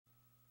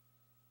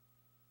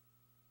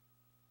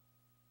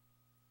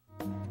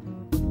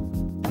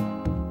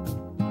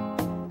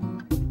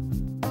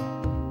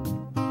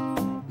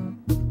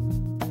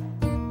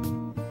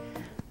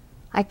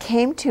I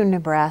came to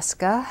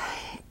Nebraska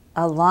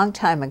a long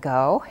time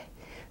ago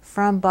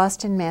from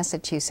Boston,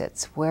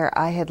 Massachusetts, where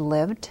I had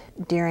lived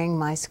during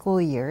my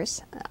school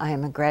years. I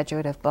am a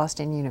graduate of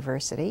Boston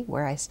University,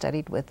 where I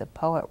studied with the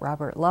poet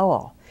Robert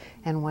Lowell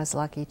and was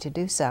lucky to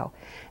do so.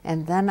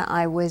 And then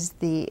I was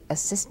the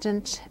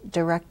assistant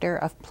director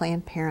of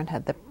Planned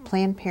Parenthood, the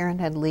Planned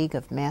Parenthood League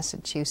of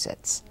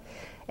Massachusetts,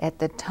 at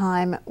the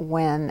time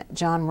when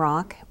John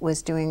Rock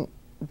was doing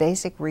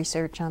basic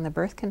research on the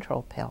birth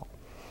control pill.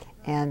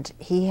 And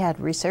he had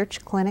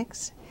research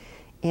clinics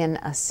in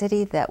a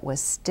city that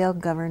was still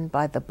governed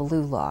by the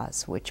blue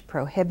laws, which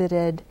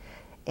prohibited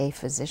a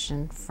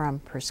physician from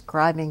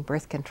prescribing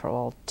birth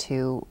control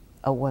to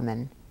a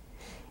woman.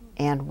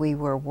 And we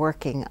were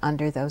working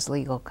under those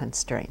legal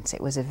constraints.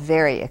 It was a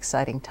very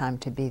exciting time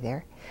to be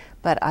there.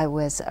 But I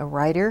was a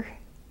writer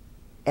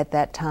at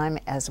that time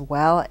as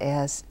well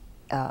as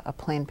a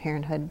Planned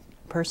Parenthood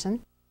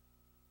person.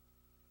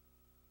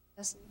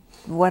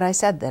 What I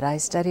said, that I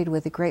studied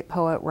with the great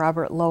poet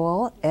Robert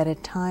Lowell at a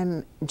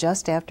time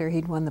just after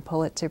he'd won the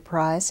Pulitzer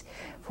Prize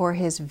for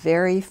his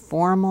very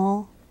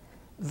formal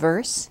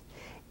verse,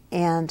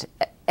 and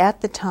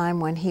at the time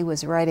when he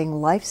was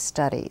writing life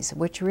studies,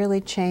 which really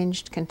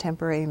changed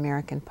contemporary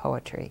American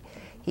poetry.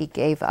 He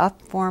gave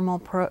up formal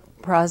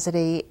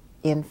prosody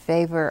in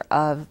favor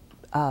of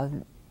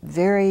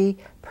very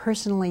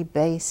personally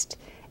based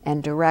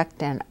and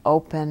direct and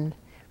open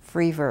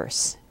free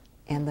verse.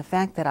 And the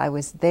fact that I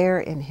was there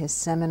in his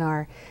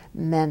seminar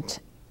meant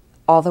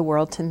all the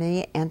world to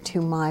me and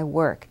to my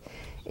work.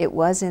 It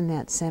was in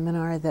that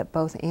seminar that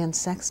both Anne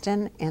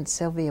Sexton and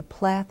Sylvia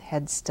Plath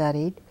had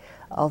studied,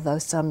 although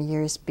some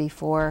years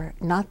before,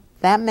 not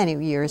that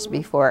many years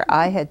before,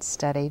 I had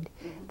studied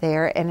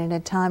there, and in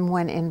a time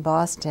when in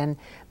Boston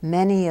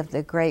many of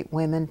the great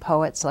women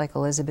poets like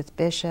Elizabeth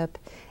Bishop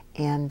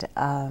and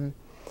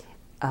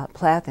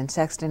Plath and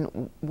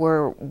Sexton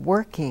were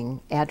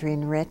working,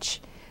 Adrienne Rich,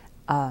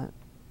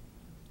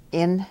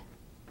 in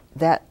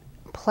that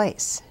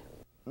place.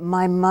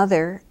 My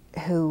mother,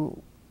 who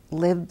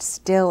lived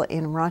still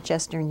in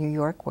Rochester, New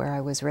York, where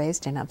I was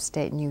raised in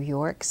upstate New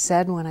York,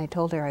 said when I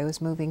told her I was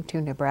moving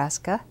to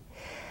Nebraska,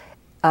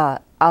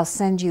 I'll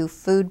send you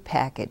food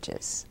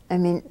packages. I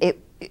mean,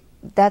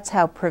 that's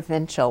how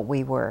provincial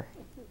we were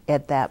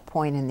at that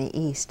point in the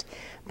East.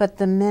 But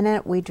the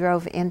minute we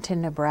drove into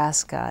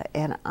Nebraska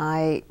and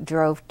I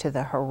drove to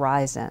the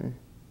horizon,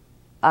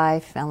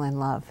 I fell in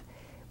love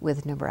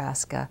with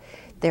Nebraska.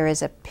 There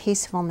is a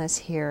peacefulness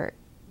here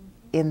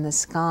in the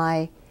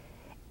sky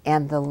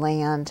and the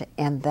land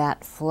and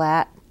that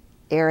flat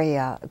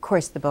area. Of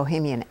course, the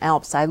Bohemian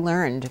Alps, I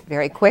learned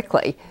very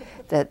quickly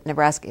that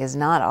Nebraska is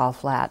not all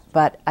flat,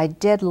 but I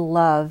did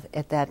love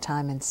at that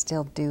time and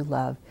still do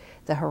love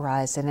the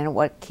horizon and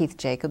what Keith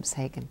Jacobs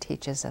Hagen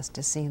teaches us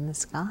to see in the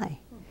sky.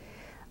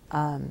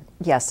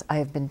 Yes, I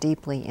have been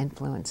deeply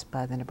influenced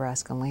by the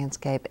Nebraska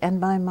landscape and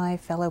by my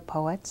fellow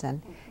poets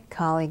and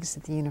colleagues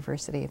at the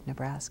University of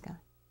Nebraska.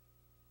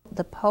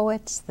 The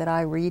poets that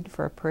I read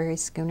for Prairie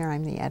Schooner,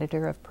 I'm the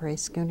editor of Prairie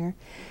Schooner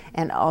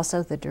and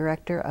also the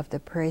director of the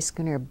Prairie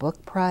Schooner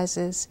Book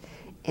Prizes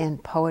in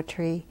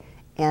poetry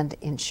and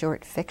in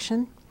short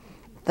fiction.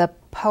 The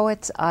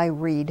poets I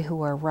read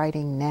who are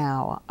writing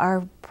now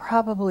are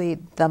probably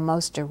the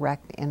most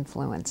direct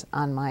influence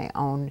on my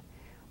own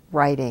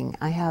writing.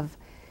 I have,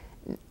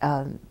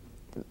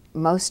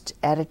 most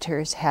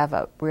editors have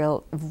a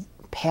real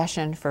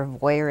passion for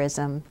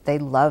voyeurism. They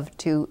love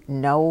to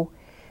know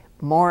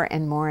more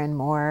and more and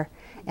more,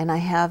 and I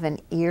have an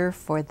ear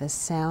for the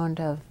sound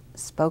of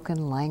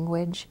spoken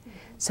language.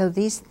 So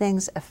these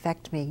things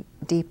affect me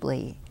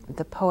deeply.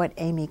 The poet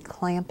Amy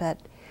Clampett,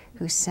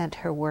 who sent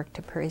her work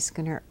to Prairie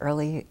Schooner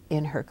early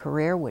in her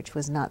career, which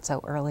was not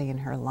so early in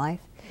her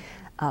life,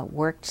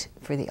 worked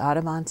for the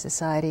Audubon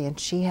Society, and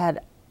she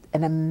had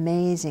an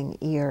amazing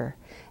ear,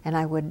 and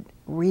I would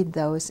read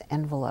those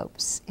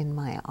envelopes in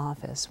my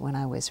office when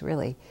I was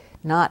really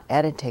not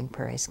editing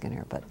Prairie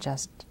Schooner, but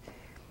just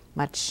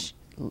much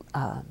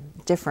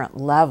different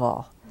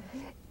level,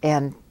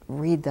 and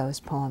read those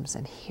poems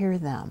and hear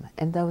them,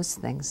 and those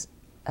things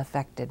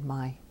affected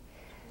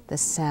the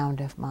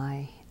sound of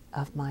my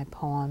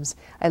poems.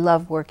 I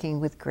love working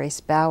with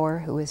Grace Bauer,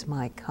 who is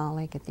my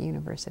colleague at the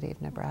University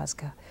of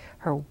Nebraska.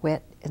 Her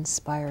wit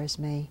inspires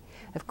me.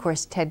 Of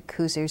course, Ted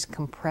Kuzer's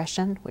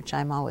compression, which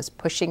I'm always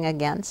pushing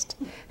against,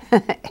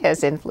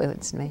 has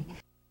influenced me.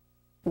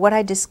 What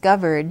I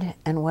discovered,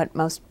 and what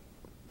most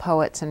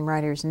poets and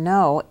writers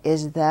know,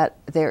 is that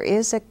there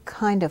is a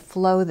kind of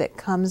flow that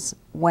comes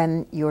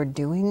when you're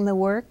doing the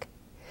work,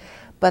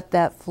 but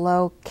that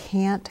flow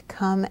can't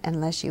come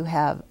unless you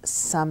have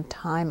some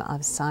time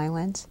of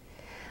silence.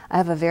 I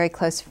have a very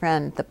close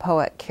friend, the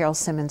poet Carol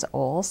Simmons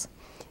Oles,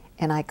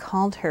 and I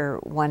called her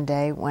one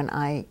day when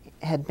I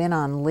had been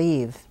on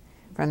leave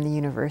from the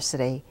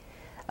university,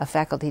 a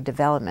faculty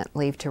development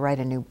leave to write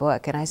a new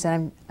book, and I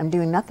said, I'm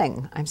doing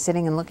nothing. I'm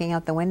sitting and looking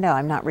out the window.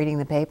 I'm not reading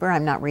the paper.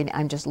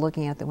 I'm just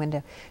looking out the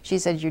window. She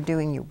said, you're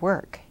doing your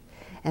work.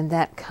 And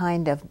that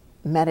kind of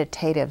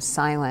meditative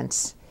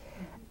silence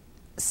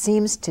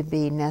seems to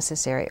be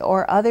necessary.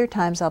 Or other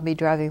times I'll be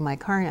driving my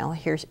car and I'll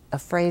hear a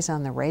phrase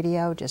on the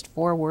radio, just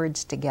 4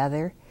 words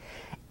together,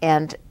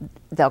 and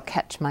they'll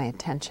catch my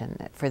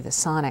attention for the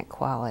sonic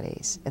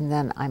qualities, and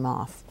then I'm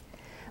off.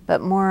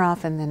 But more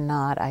often than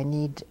not, I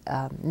need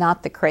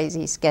not the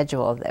crazy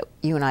schedule that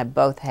you and I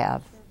both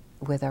have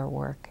with our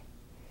work,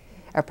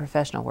 our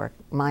professional work.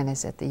 Mine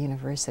is at the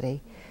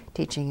university,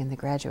 teaching in the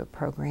graduate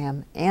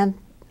program and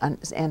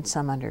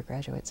some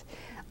undergraduates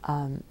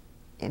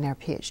in our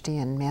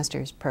PhD and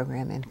master's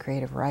program in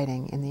creative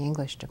writing in the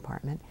English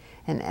department,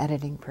 and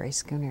editing Prairie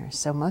Schooner.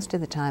 So most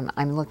of the time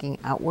I'm looking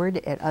outward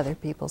at other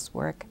people's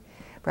work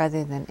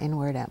rather than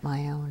inward at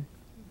my own.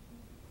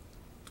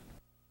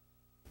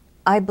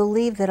 I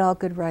believe that all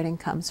good writing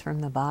comes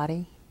from the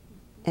body,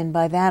 and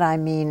by that I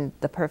mean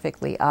the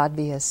perfectly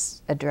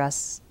obvious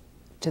address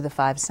to the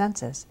 5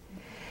 senses.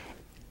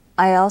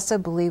 I also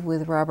believe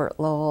with Robert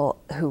Lowell,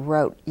 who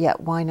wrote,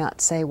 "Yet why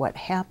not say what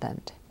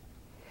happened?"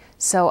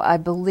 So I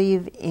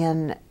believe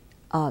in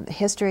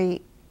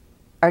history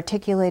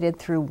articulated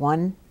through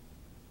one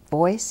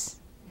voice,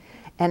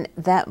 and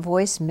that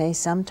voice may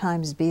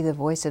sometimes be the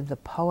voice of the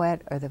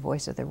poet or the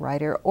voice of the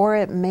writer, or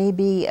it may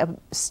be a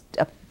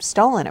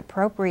stolen,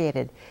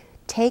 appropriated,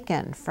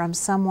 taken from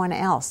someone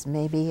else.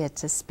 Maybe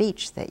it's a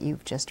speech that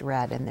you've just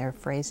read and there are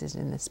phrases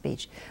in the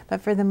speech.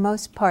 But for the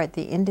most part,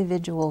 the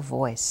individual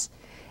voice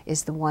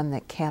is the one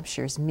that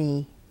captures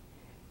me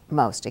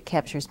most. It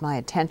captures my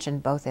attention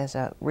both as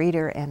a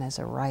reader and as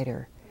a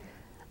writer.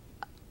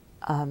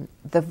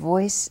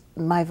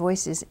 My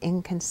voice is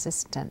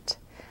inconsistent.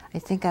 I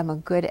think I'm a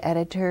good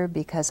editor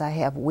because I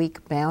have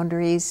weak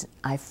boundaries.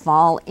 I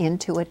fall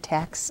into a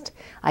text.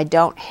 I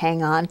don't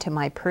hang on to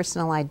my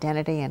personal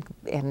identity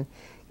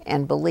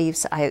and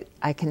beliefs.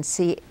 I can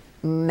see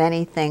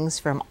many things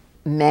from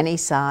many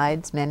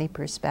sides, many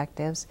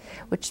perspectives,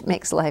 which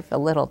makes life a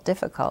little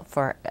difficult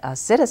for a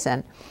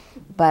citizen,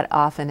 but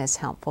often is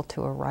helpful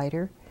to a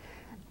writer.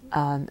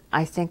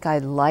 I think I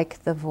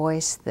like the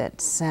voice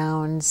that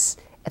sounds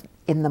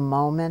in the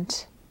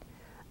moment.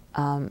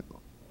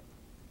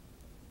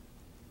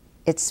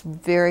 It's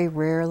very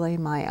rarely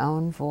my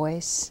own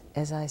voice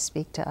as I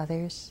speak to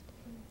others,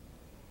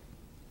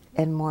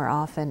 and more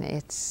often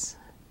it's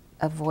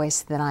a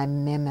voice that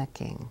I'm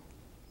mimicking.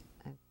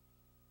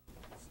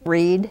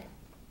 Read,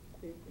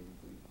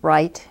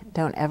 write,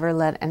 don't ever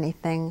let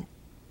anything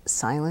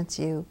silence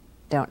you.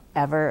 Don't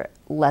ever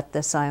let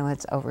the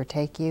silence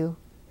overtake you.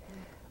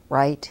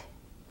 Write,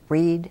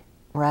 read,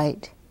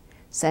 write,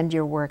 send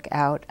your work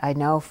out. I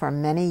know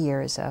from many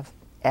years of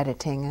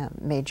editing a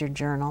major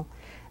journal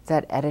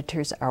that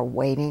editors are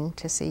waiting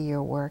to see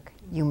your work.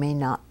 You may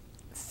not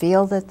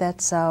feel that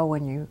that's so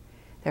when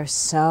there's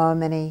so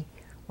many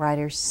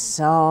writers,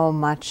 so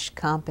much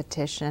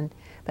competition,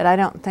 but I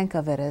don't think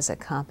of it as a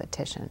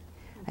competition.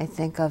 I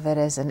think of it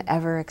as an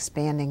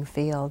ever-expanding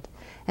field.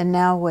 And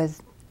now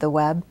with the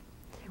web,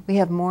 we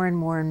have more and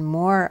more and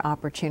more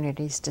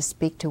opportunities to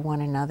speak to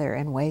one another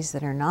in ways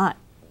that are not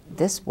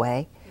this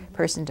way,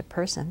 person to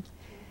person,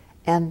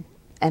 and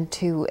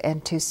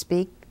to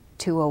speak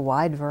to a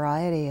wide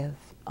variety of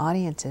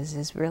audiences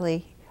is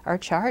really our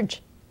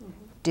charge.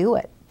 Do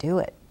it, do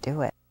it,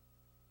 do it.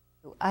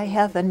 I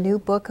have a new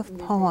book of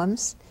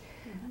poems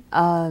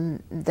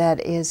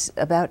that is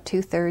about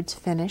 2/3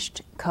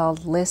 finished,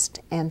 called List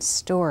and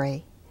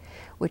Story,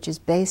 which is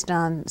based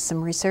on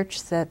some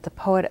research that the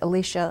poet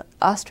Alicia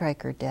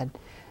Ostreicher did.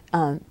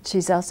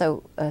 She's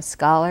also a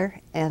scholar,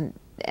 and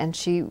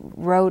she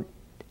wrote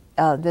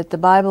that the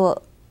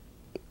Bible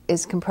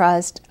is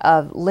comprised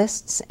of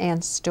lists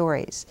and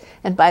stories.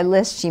 And by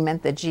lists, she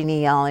meant the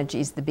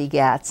genealogies, the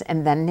begats,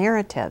 and then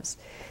narratives.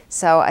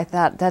 So I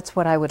thought that's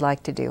what I would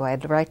like to do.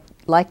 I'd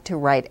like to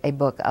write a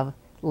book of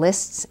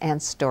lists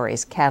and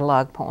stories,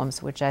 catalog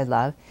poems, which I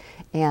love,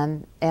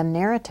 and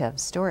narrative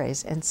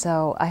stories. And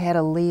so I had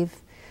a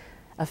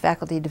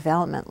faculty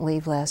development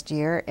leave last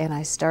year, and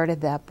I started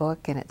that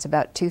book, and it's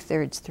about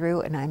 2/3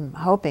 through, and I'm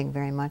hoping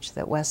very much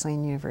that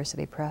Wesleyan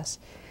University Press,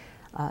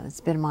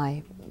 it's been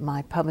my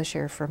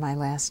publisher for my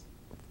last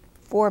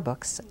 4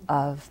 books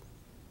of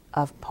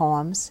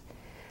poems,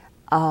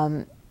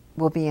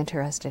 will be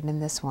interested in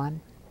this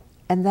one.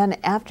 And then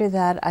after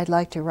that, I'd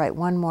like to write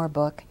one more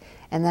book,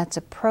 and that's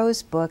a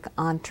prose book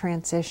on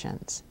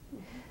transitions.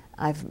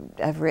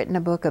 I've written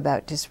a book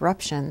about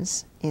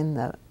disruptions in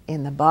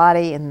the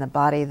body,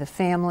 the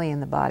family,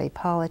 in the body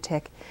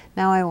politic.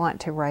 Now I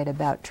want to write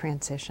about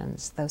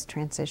transitions, those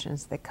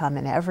transitions that come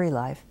in every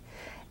life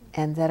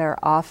and that are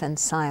often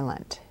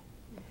silent.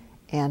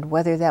 And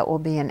whether that will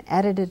be an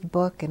edited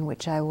book in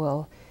which I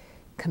will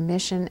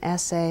commission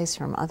essays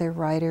from other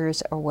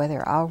writers or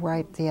whether I'll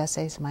write the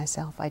essays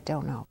myself, I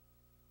don't know.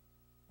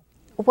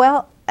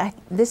 Well,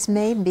 this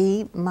may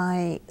be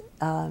my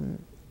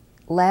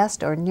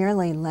last or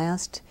nearly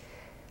last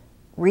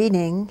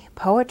reading,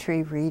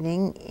 poetry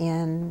reading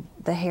in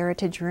the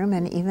Heritage Room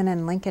and even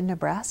in Lincoln,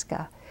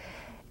 Nebraska.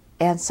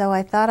 And so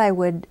I thought I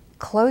would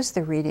close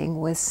the reading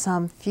with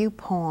some few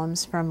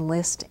poems from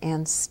List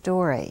and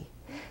Story.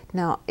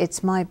 Now,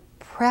 it's my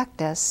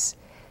practice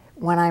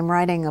when I'm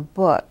writing a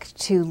book,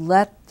 to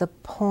let the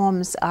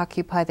poems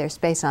occupy their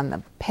space on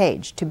the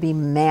page, to be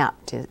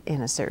mapped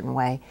in a certain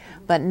way,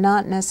 but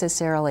not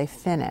necessarily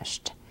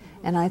finished.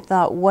 And I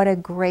thought, what a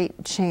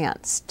great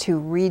chance to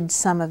read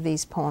some of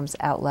these poems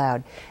out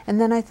loud. And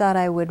then I thought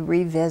I would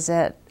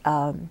revisit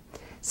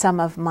some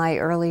of my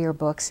earlier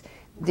books.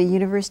 The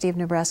University of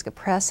Nebraska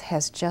Press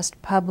has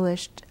just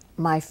published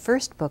my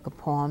first book of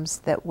poems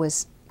that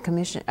was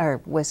commissioned,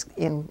 or was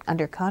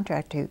under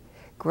contract to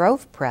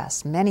Grove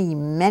Press many,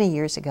 many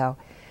years ago,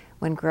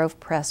 when Grove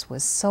Press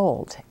was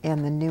sold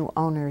and the new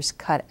owners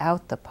cut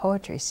out the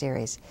poetry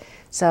series.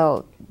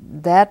 So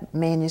that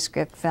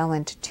manuscript fell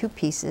into two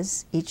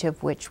pieces, each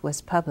of which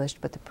was published,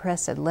 but the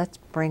press said, let's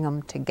bring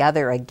them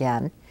together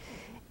again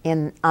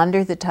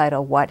under the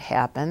title What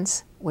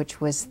Happens,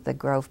 which was the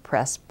Grove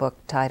Press book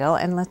title,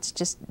 and let's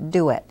just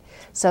do it.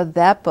 So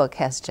that book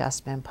has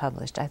just been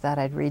published. I thought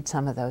I'd read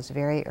some of those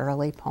very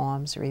early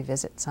poems,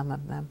 revisit some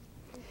of them,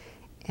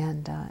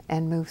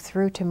 and move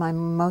through to my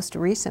most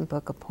recent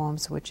book of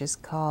poems, which is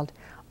called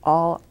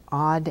All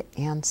Odd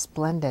and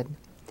Splendid.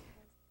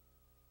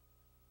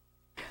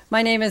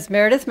 My name is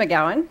Meredith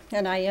McGowan,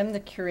 and I am the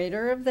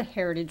curator of the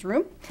Heritage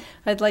Room.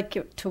 I'd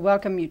like to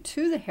welcome you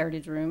to the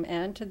Heritage Room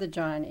and to the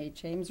John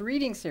H. Ames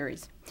reading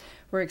series.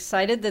 We're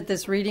excited that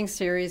this reading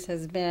series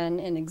has been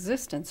in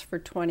existence for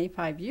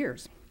 25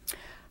 years.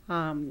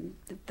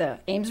 The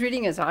Ames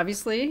reading is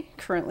obviously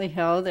currently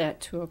held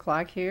at 2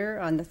 o'clock here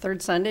on the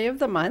third Sunday of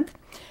the month,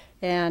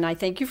 and I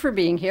thank you for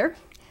being here.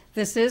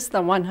 This is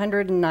the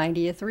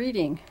 190th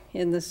reading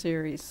in the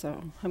series,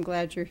 so I'm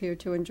glad you're here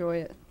to enjoy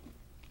it.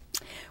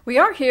 We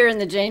are here in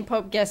the Jane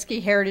Pope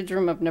Geske Heritage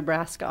Room of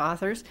Nebraska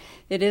Authors.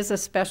 It is a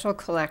special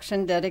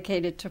collection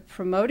dedicated to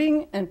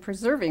promoting and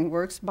preserving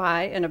works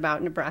by and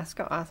about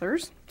Nebraska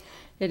authors.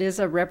 It is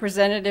a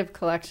representative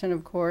collection,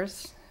 of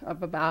course,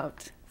 of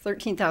about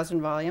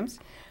 13,000 volumes,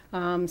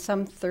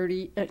 some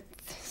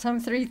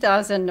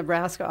 3,000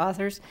 Nebraska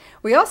authors.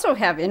 We also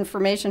have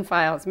information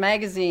files,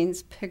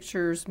 magazines,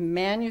 pictures,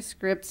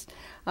 manuscripts.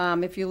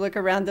 If you look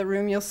around the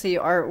room, you'll see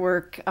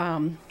artwork,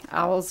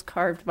 owls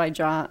carved by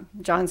John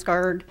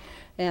Scard,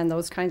 and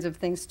those kinds of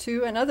things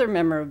too, and other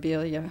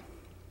memorabilia.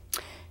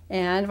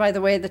 And by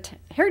the way, the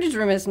Heritage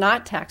Room is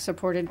not tax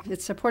supported.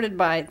 It's supported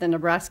by the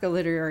Nebraska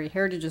Literary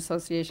Heritage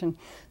Association.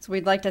 So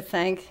we'd like to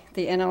thank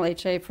the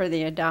NLHA for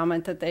the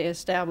endowment that they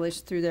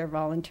established through their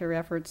volunteer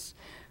efforts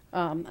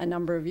a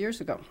number of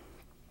years ago.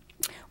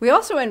 We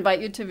also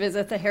invite you to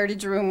visit the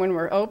Heritage Room when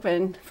we're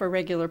open for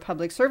regular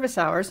public service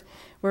hours.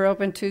 We're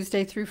open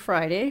Tuesday through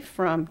Friday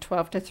from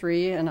 12 to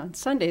 3 and on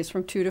Sundays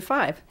from 2 to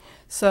 5.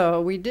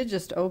 So we did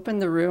just open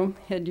the room,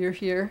 and you're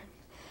here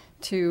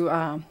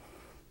to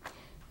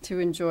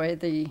enjoy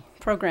the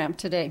program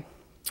today.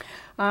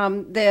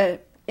 The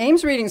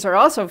Ames readings are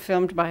also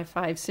filmed by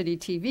 5 City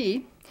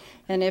TV.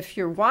 And if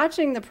you're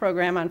watching the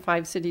program on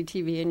 5 City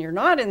TV and you're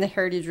not in the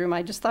Heritage Room,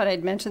 I just thought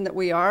I'd mention that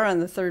we are on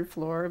the 3rd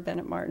floor of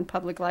Bennett Martin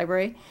Public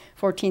Library,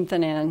 14th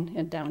and N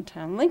in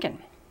downtown Lincoln.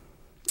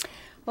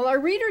 Well, our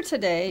reader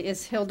today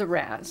is Hilda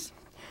Raz.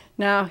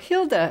 Now,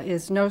 Hilda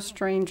is no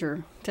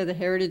stranger to the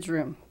Heritage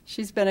Room.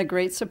 She's been a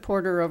great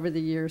supporter over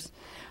the years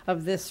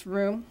of this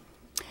room.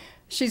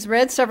 She's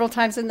read several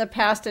times in the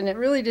past, and it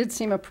really did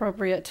seem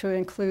appropriate to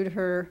include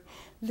her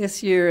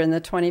this year in the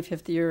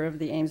 25th year of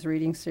the Ames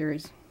Reading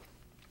Series.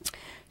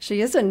 She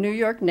is a New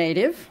York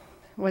native,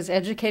 was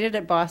educated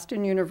at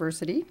Boston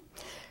University,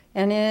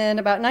 and in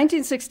about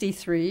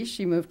 1963,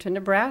 she moved to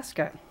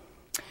Nebraska.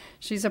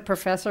 She's a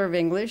professor of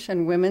English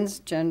and women's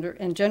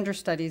gender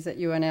studies at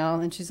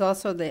UNL, and she's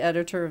also the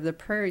editor of the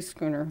Prairie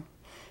Schooner.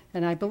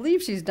 And I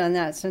believe she's done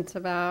that since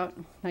about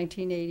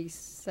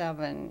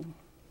 1987.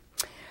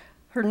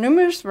 Her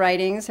numerous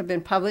writings have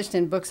been published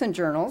in books and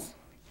journals,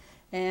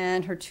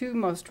 and her 2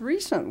 most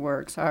recent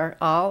works are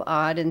All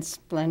Odd and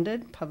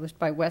Splendid, published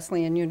by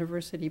Wesleyan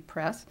University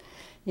Press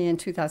in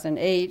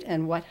 2008,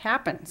 and What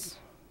Happens,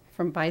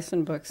 from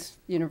Bison Books,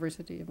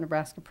 University of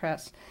Nebraska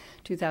Press,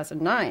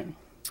 2009.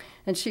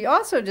 And she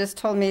also just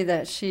told me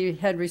that she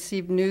had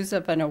received news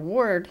of an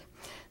award,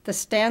 the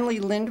Stanley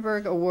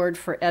Lindbergh Award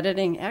for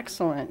Editing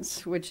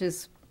Excellence, which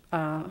is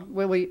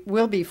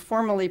will be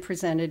formally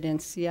presented in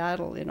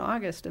Seattle in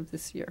August of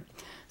this year.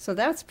 So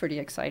that's pretty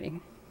exciting.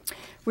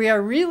 We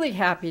are really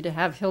happy to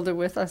have Hilda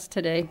with us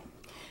today,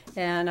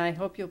 and I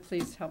hope you'll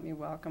please help me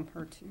welcome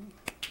her too.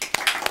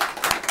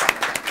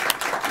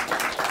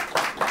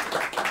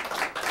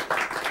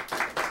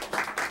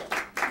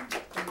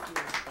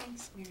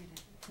 Thanks,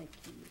 Meredith. Thank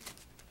you.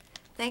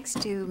 Thanks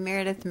to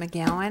Meredith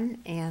McGowan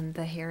and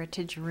the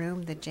Heritage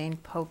Room, the Jane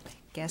Pope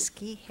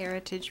Geske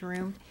Heritage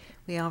Room.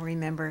 We all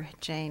remember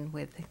Jane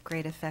with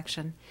great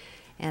affection,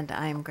 and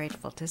I am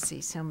grateful to see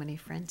so many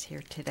friends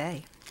here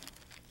today.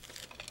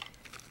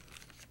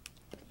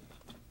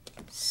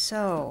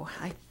 So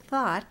I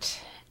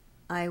thought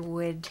I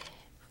would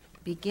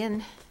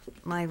begin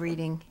my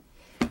reading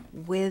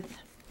with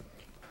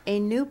a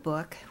new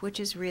book, which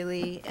is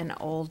really an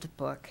old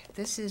book.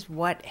 This is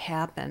What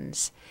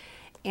Happens.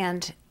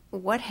 And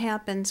What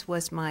Happens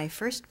was my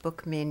first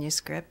book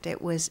manuscript.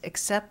 It was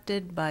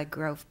accepted by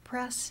Grove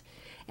Press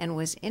and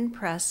was in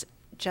press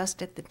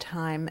just at the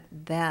time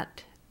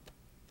that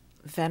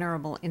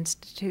venerable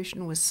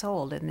institution was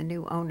sold and the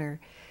new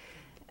owner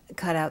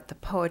cut out the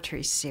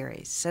poetry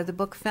series. So the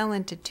book fell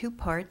into two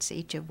parts,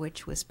 each of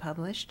which was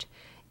published.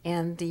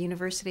 And the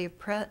University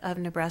of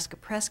Nebraska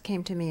Press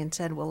came to me and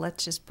said, well,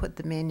 let's just put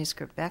the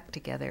manuscript back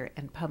together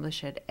and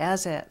publish it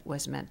as it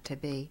was meant to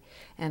be.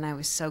 And I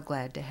was so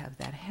glad to have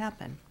that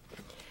happen.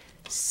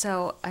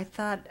 So I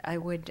thought I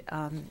would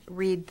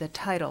read the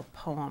title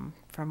poem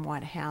from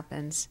What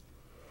Happens.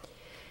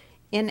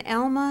 In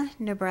Alma,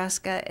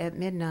 Nebraska at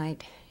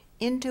midnight,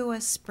 into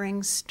a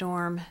spring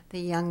storm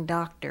the young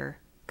doctor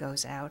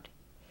goes out.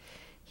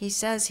 He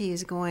says he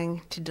is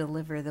going to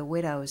deliver the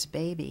widow's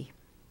baby.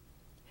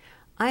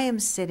 I am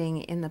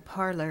sitting in the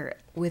parlor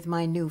with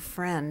my new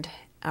friend,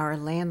 our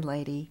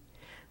landlady,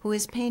 who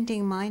is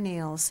painting my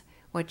nails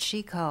what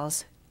she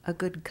calls a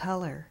good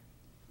color.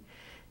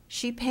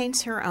 She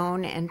paints her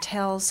own and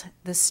tells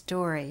the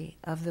story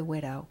of the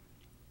widow.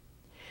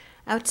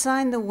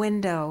 Outside the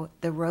window,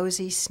 the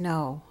rosy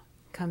snow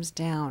comes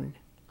down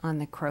on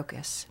the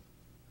crocus.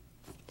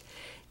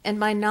 And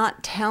by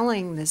not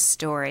telling the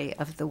story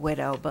of the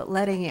widow, but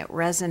letting it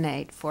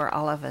resonate for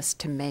all of us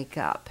to make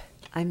up,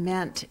 I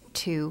meant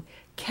to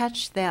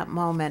catch that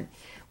moment,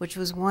 which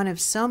was one of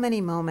so many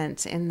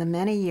moments in the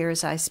many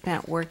years I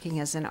spent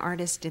working as an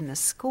artist in the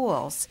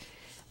schools,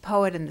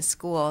 poet in the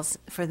schools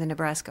for the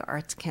Nebraska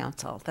Arts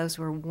Council. Those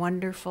were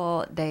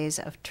wonderful days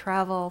of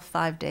travel,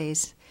 5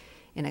 days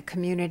in a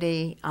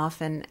community,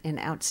 often in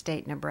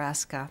outstate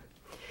Nebraska.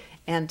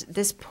 And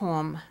this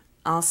poem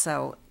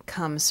also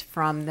comes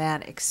from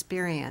that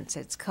experience.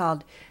 It's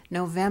called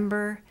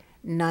November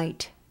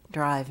Night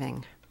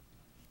Driving.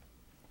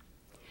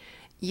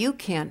 You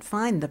can't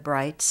find the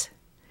brights,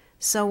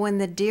 so when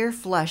the deer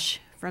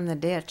flush from the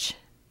ditch,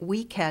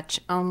 we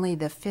catch only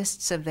the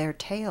fists of their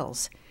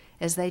tails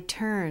as they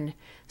turn,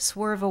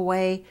 swerve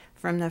away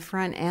from the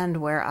front end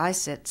where I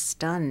sit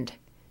stunned,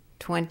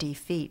 20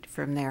 feet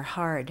from their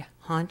hard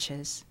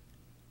haunches.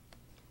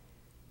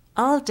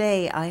 All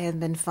day I have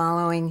been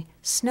following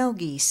snow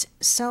geese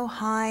so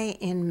high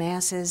in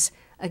masses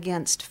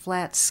against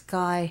flat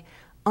sky,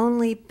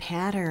 only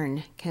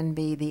pattern can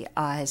be the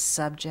eye's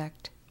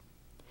subject.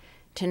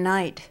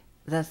 Tonight,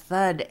 the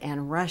thud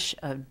and rush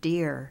of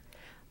deer,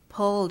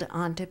 pulled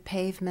onto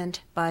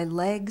pavement by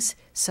legs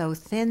so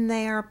thin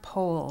they are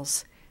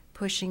poles,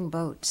 pushing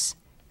boats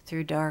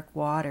through dark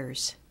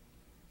waters.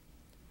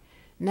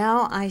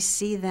 Now I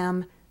see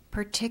them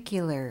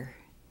particular,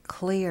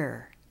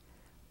 clear,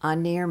 a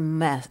near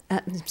miss,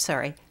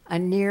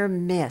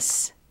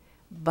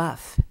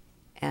 buff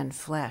and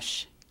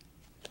flesh.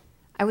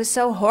 I was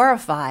so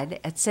horrified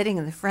at sitting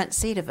in the front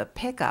seat of a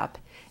pickup,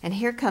 and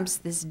here comes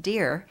this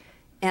deer,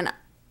 and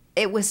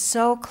it was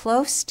so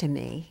close to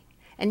me,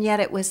 and yet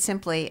it was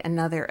simply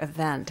another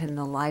event in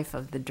the life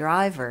of the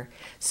driver.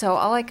 So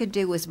all I could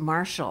do was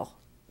marshal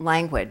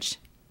language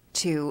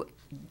to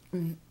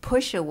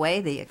push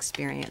away the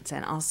experience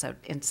and also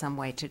in some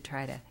way to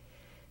try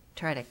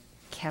to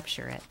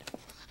capture it.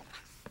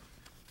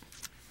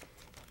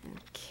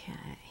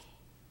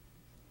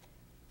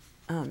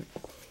 Okay.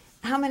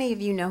 How many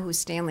of you know who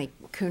Stanley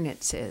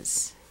Kunitz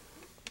is?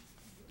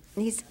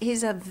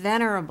 He's a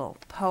venerable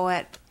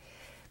poet,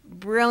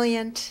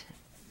 brilliant,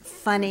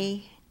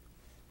 funny,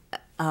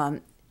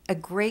 a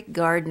great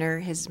gardener.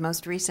 His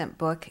most recent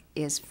book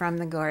is From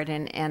the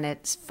Garden, and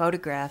it's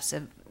photographs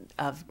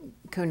of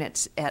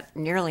Kunitz at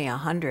nearly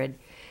 100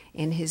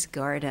 in his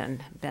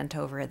garden, bent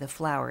over the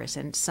flowers,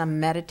 and some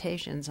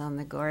meditations on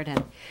the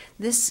garden.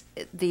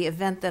 The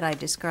event that I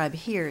describe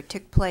here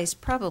took place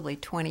probably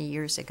 20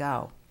 years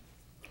ago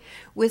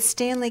with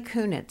Stanley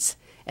Kunitz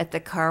at the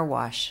car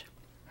wash.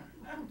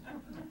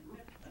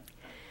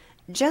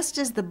 Just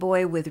as the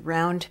boy with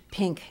round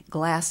pink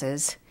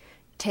glasses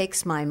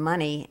takes my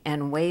money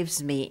and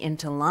waves me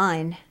into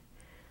line,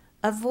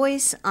 a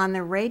voice on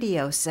the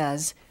radio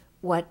says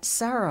what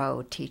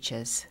sorrow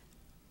teaches.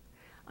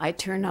 I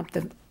turn up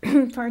the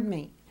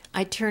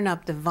I turn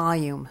up the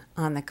volume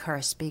on the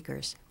car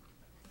speakers.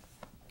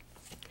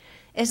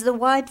 As the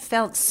wide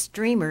felt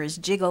streamers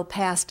jiggle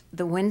past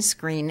the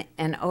windscreen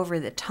and over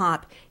the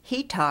top,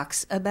 he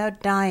talks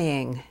about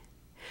dying,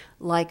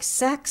 like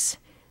sex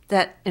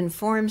that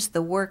informs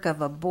the work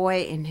of a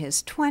boy in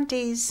his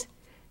 20s,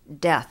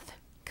 death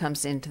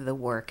comes into the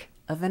work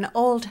of an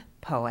old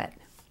poet.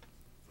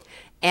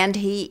 And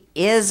he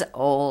is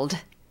old,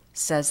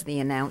 says the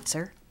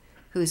announcer,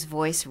 whose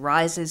voice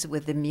rises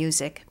with the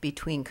music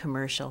between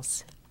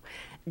commercials.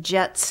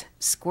 Jets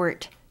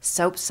squirt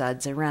soap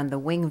suds around the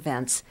wing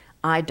vents.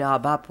 I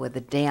daub up with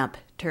a damp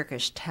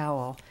Turkish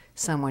towel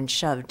someone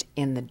shoved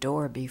in the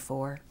door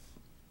before.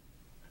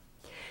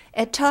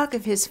 At talk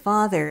of his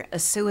father, a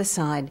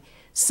suicide,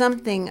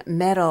 something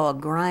metal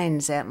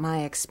grinds at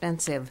my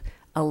expensive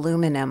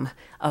aluminum,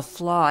 a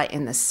flaw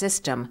in the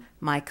system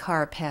my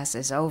car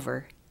passes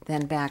over,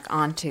 then back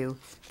onto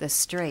the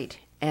straight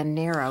and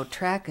narrow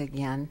track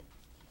again.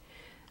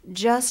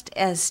 Just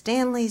as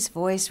Stanley's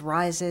voice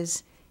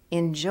rises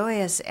in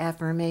joyous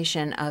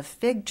affirmation of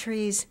fig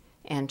trees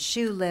and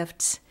shoe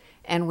lifts,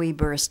 and we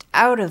burst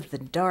out of the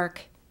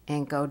dark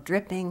and go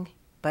dripping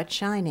but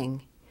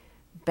shining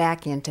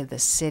back into the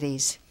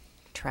city's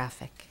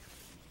traffic.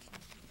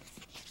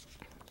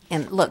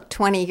 And look,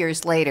 20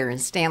 years later,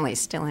 and Stanley's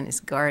still in his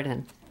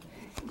garden.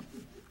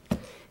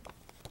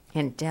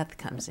 And death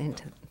comes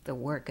into the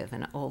work of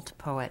an old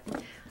poet.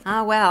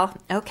 Well,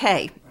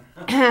 okay.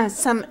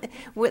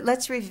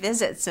 Let's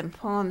revisit some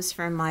poems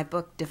from my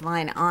book,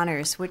 Divine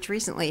Honors, which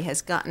recently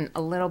has gotten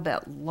a little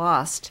bit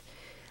lost.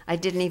 I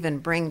didn't even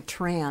bring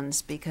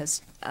Trans,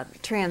 because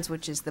Trans,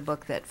 which is the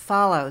book that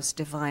follows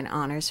Divine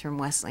Honors from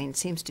Wesleyan,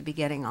 seems to be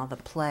getting all the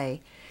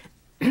play.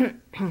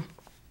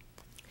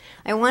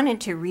 I wanted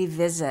to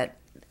revisit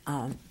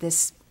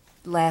this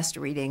last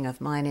reading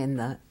of mine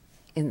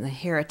in the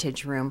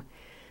Heritage Room.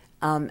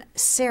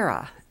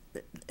 Sarah,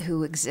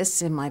 who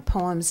exists in my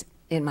poems,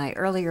 in my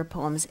earlier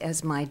poems,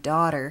 as my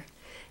daughter,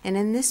 and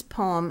in this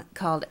poem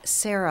called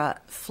Sarah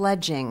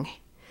Fledging,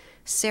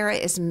 Sarah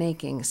is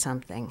making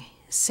something.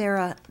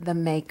 Sarah the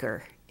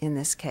maker, in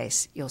this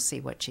case, you'll see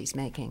what she's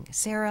making.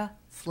 Sarah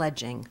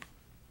Fledging.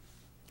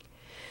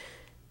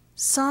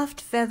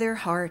 Soft feather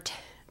heart,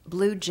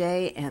 blue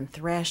jay and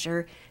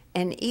thrasher,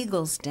 and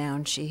eagle's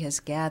down she has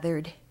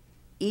gathered,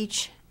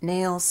 each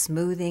nail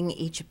smoothing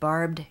each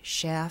barbed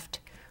shaft,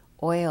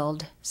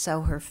 oiled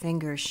so her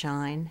fingers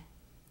shine.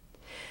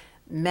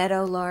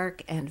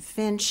 Meadowlark and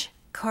finch,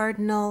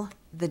 cardinal,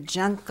 the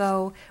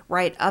junco,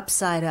 right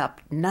upside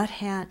up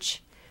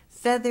nuthatch,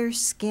 feather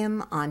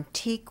skim on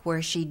teak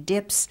where she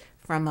dips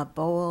from a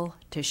bowl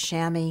to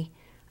chamois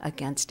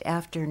against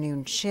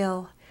afternoon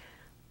chill,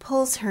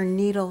 pulls her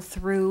needle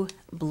through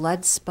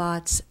blood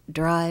spots,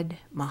 dried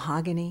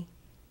mahogany.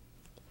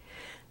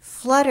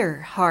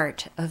 Flutter,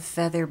 heart of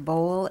feather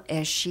bowl,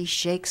 as she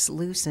shakes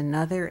loose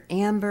another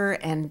amber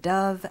and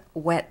dove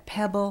wet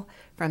pebble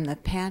from the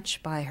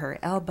patch by her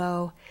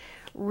elbow,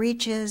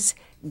 reaches,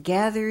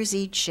 gathers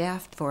each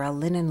shaft for a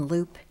linen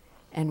loop,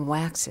 and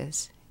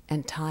waxes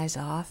and ties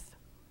off.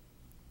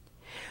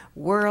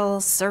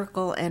 Whirl,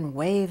 circle, and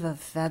wave of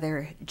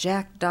feather,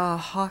 jackdaw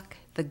hawk,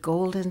 the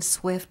golden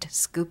swift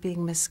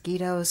scooping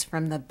mosquitoes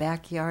from the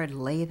backyard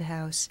lathe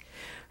house.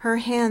 Her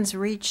hands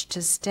reach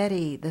to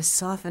steady the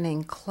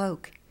softening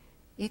cloak.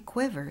 It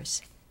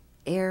quivers,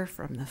 air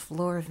from the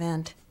floor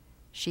vent.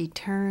 She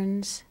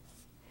turns,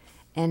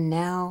 and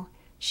now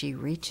she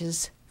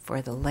reaches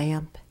for the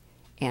lamp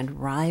and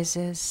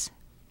rises.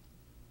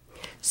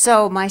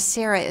 So my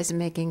Sarah is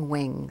making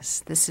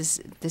wings.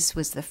 This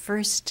was the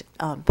first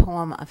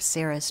poem of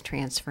Sarah's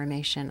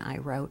transformation I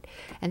wrote,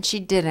 and she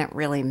didn't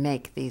really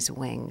make these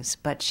wings,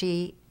 but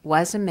she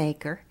was a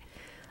maker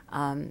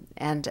and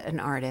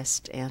an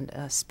artist and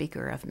a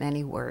speaker of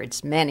many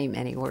words, many,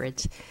 many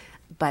words.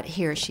 But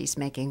here she's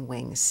making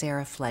wings,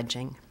 Sarah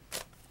Fledging.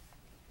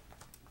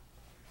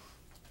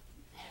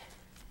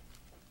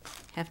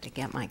 Have to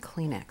get my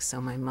Kleenex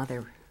so my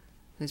mother,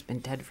 who's been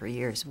dead for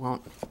years,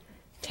 won't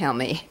tell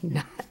me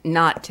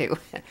not to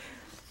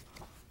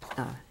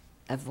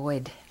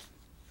avoid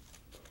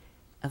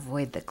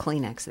the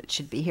Kleenex that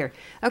should be here.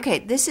 Okay,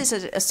 this is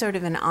a sort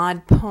of an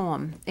odd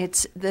poem.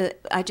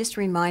 I just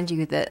remind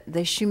you that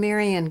the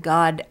Sumerian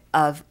god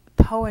of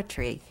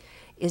poetry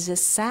is a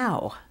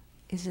sow,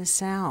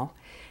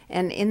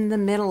 and in the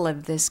middle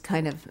of this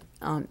kind of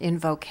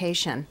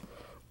invocation,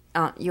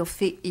 you'll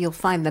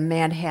find the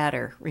Mad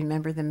Hatter.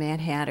 Remember the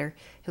Mad Hatter,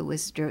 who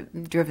was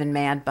driven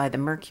mad by the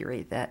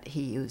mercury that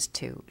he used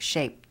to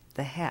shape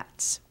the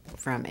hats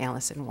from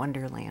Alice in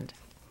Wonderland.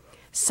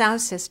 Sow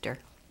Sister.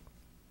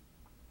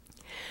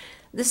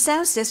 The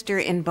sow sister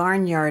in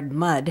barnyard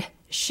mud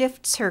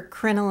shifts her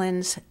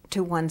crinolines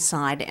to one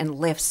side and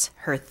lifts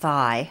her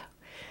thigh.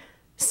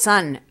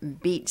 Sun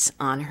beats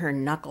on her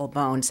knuckle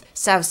bones.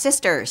 Sow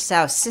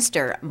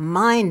sister,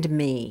 mind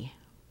me.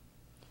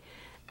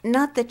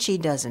 Not that she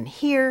doesn't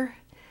hear,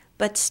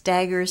 but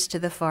staggers to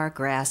the far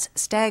grass,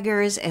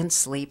 staggers and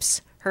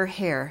sleeps, her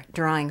hair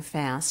drying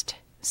fast,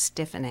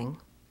 stiffening.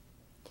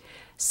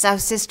 Sow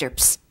sister,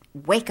 psst,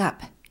 wake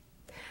up.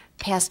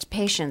 Past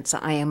patience,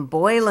 I am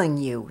boiling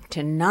you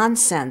to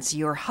nonsense,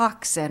 your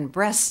hocks and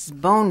breasts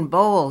bone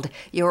bold,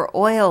 your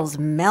oils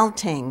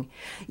melting.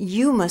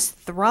 You must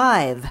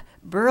thrive,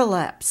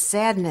 burlap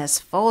sadness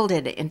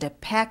folded into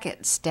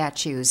packet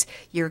statues,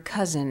 your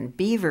cousin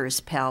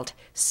beaver's pelt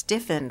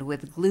stiffened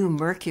with glue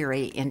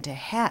mercury into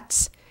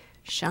hats,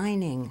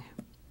 shining.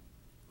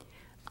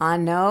 Ah,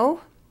 no?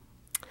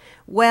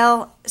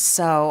 Well,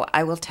 so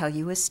I will tell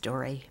you a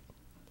story.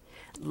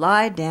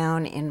 Lie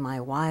down in my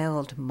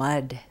wild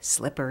mud,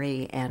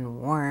 slippery and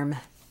warm.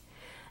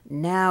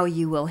 Now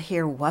you will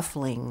hear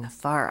wuffling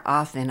far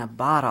off in a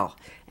bottle,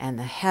 and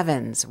the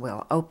heavens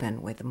will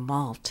open with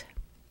malt.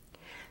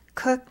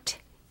 Cooked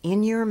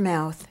in your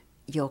mouth,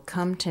 you'll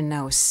come to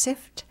know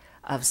sift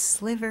of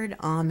slivered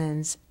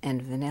almonds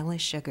and vanilla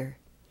sugar.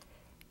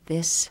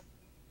 This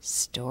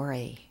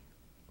story.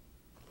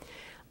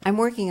 I'm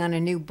working on a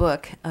new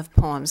book of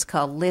poems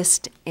called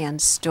List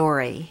and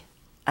Story.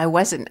 I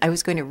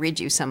was going to read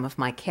you some of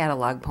my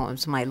catalog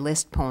poems, my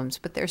list poems,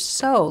 but they're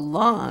so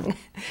long.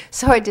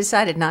 So I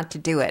decided not to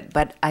do it.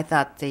 But I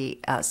thought the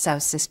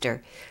South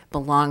Sister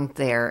belonged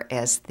there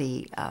as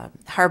the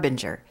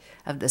harbinger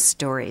of the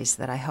stories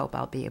that I hope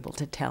I'll be able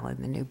to tell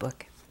in the new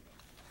book.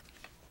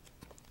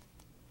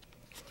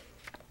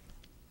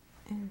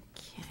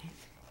 Okay.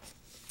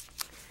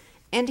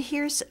 And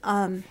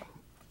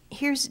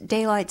here's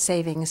Daylight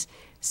Savings,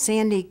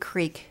 Sandy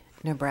Creek,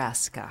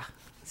 Nebraska.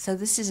 So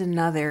this is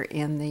another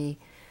in the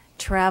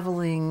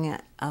traveling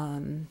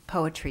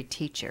poetry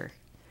teacher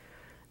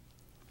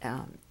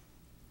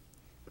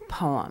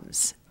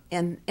poems.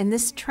 And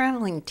this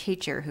traveling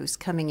teacher who's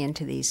coming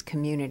into these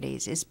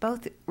communities is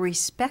both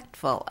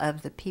respectful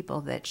of the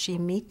people that she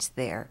meets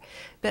there,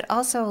 but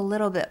also a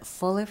little bit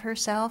full of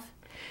herself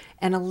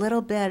and a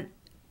little bit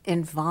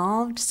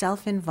involved,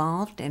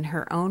 self-involved in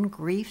her own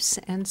griefs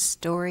and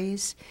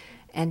stories.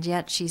 And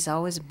yet she's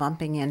always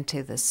bumping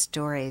into the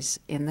stories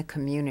in the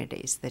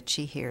communities that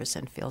she hears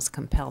and feels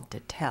compelled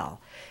to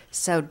tell.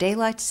 So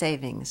Daylight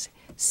Savings,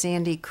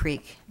 Sandy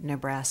Creek,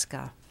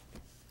 Nebraska.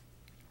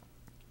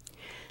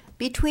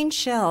 Between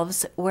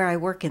shelves where I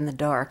work in the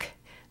dark,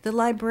 the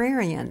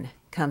librarian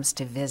comes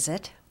to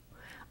visit.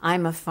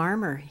 I'm a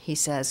farmer, he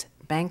says,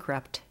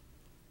 bankrupt.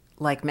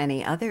 Like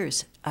many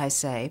others, I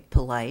say,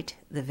 polite,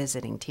 the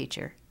visiting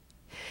teacher.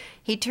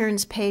 He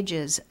turns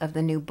pages of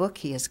the new book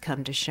he has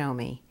come to show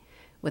me,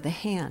 with a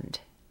hand,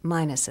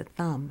 minus a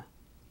thumb.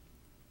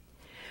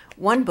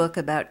 One book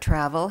about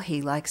travel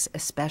he likes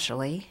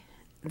especially.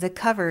 The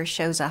cover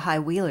shows a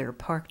high-wheeler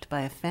parked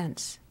by a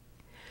fence.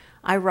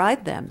 I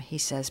ride them, he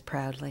says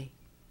proudly.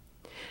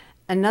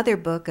 Another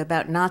book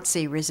about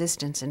Nazi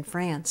resistance in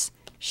France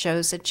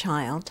shows a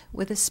child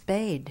with a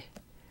spade.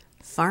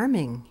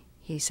 Farming,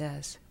 he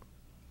says.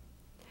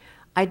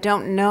 I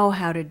don't know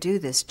how to do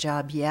this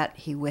job yet,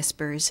 he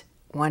whispers,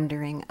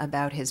 wondering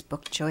about his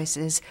book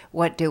choices.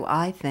 What do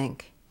I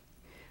think?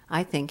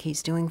 I think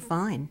he's doing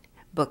fine.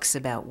 Books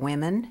about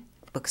women,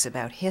 books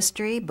about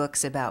history,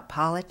 books about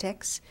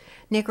politics.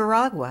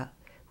 Nicaragua,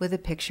 with a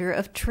picture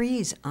of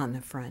trees on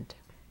the front.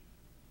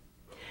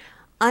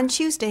 On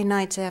Tuesday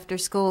nights after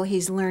school,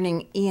 he's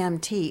learning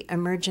EMT,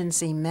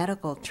 emergency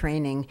medical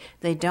training.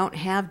 They don't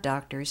have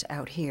doctors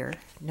out here.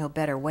 No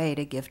better way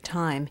to give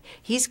time.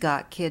 He's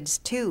got kids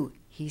too,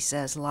 he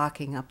says,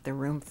 locking up the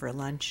room for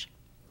lunch.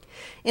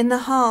 In the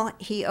hall,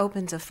 he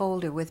opens a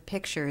folder with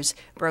pictures,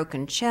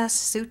 broken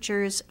chest,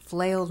 sutures,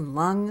 flailed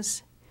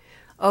lungs.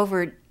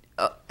 Over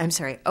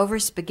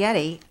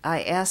spaghetti,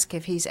 I ask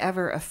if he's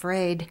ever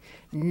afraid.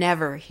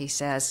 Never, he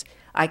says.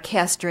 I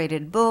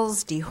castrated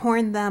bulls,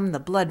 dehorned them, the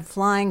blood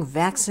flying,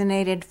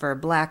 vaccinated for a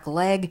black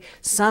leg.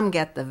 Some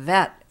get the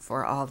vet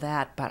for all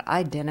that, but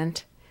I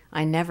didn't.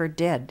 I never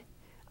did.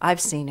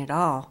 I've seen it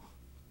all.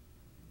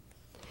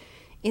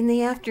 In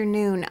the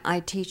afternoon, I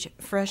teach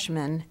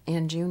freshmen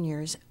and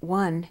juniors.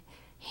 One,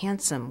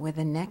 handsome with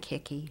a neck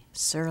hickey,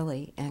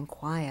 surly and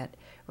quiet,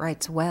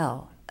 writes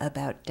well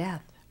about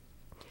death.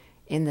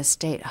 In the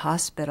state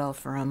hospital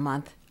for a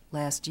month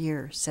last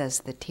year,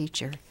 says the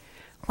teacher.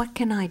 What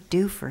can I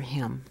do for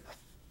him?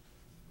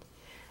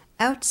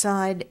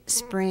 Outside,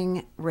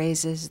 spring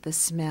raises the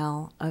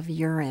smell of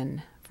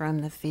urine from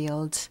the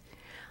fields.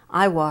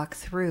 I walk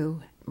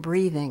through,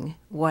 breathing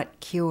what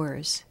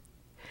cures.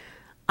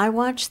 I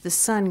watch the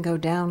sun go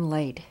down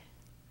late.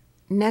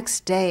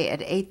 Next day at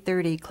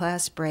 8:30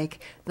 class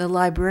break, the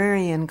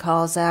librarian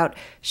calls out,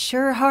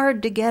 "Sure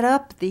hard to get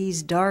up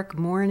these dark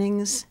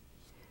mornings."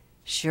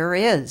 "Sure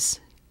is,"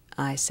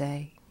 I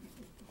say.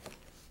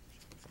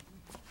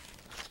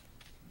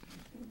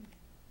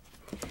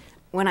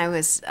 When I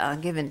was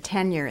given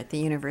tenure at the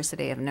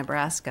University of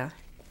Nebraska,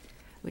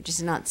 which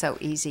is not so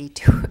easy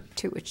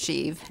to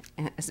achieve,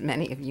 as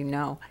many of you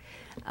know,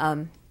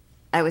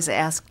 I was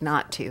asked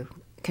not to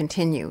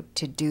continue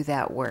to do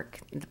that work,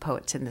 the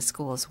Poets in the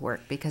Schools work,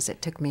 because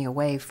it took me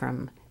away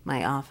from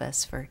my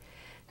office for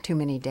too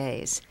many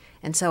days.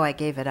 And so I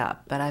gave it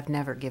up, but I've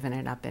never given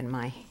it up in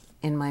my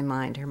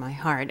mind or my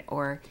heart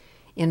or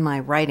in my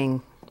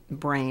writing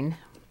brain.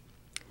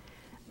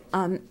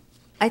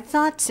 I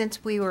thought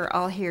since we were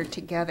all here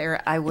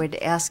together, I would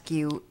ask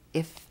you,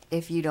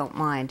 if you don't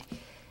mind,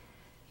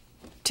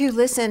 to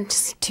listen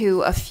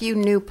to a few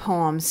new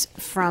poems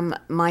from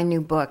my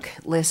new book,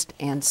 List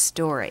and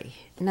Story.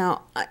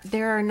 Now,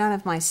 there are none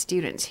of my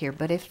students here,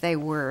 but if they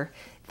were,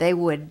 they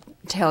would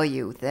tell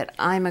you that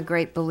I'm a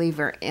great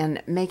believer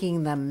in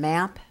making the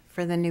map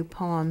for the new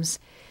poems.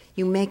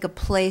 You make a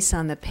place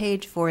on the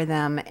page for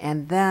them,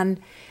 and then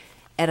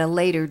at a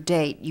later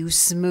date, you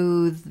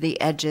smooth the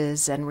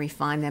edges and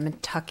refine them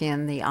and tuck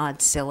in the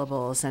odd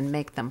syllables and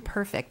make them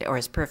perfect, or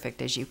as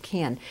perfect as you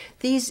can.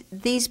 These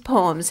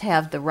poems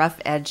have the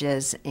rough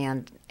edges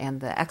and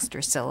the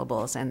extra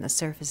syllables and the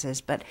surfaces,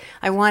 but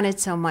I wanted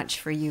so much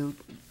for you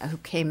who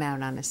came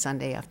out on a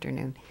Sunday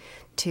afternoon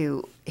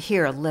to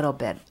hear a little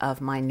bit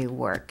of my new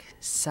work.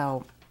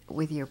 So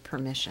with your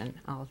permission,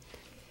 I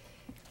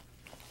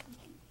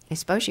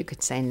suppose you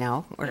could say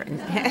no. We're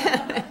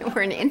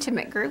an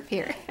intimate group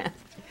here.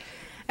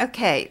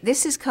 Okay,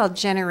 this is called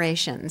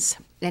Generations,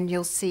 and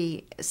you'll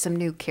see some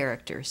new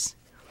characters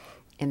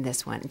in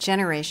this one.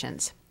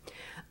 Generations.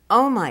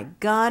 Oh my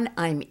God,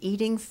 I'm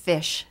eating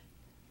fish,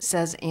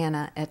 says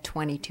Anna at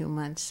 22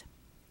 months.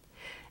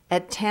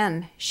 At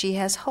 10, she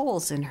has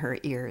holes in her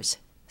ears,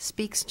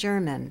 speaks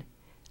German,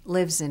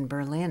 lives in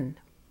Berlin.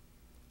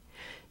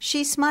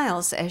 She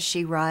smiles as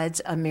she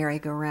rides a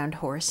merry-go-round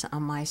horse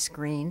on my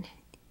screen.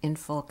 In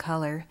full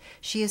color,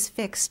 she is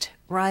fixed,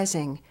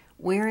 rising,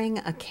 wearing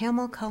a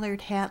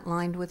camel-colored hat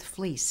lined with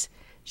fleece.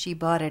 She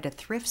bought at a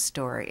thrift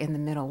store in the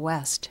Middle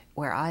West,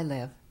 where I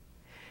live.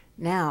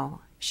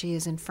 Now she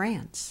is in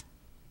France.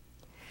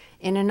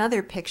 In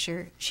another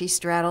picture, she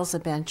straddles a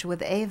bench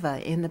with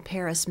Ava in the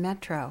Paris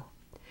metro.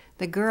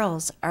 The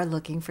girls are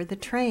looking for the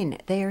train.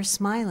 They are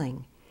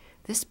smiling.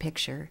 This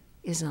picture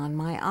is on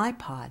my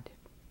iPod.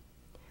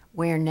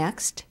 Where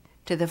next?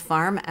 To the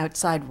farm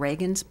outside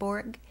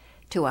Regensburg?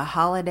 To a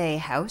holiday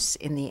house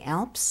in the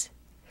Alps?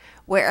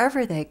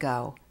 Wherever they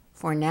go,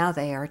 for now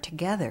they are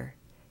together,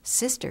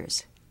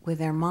 sisters with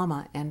their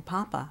mama and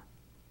papa.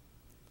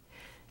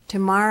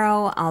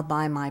 Tomorrow I'll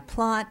buy my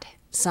plot,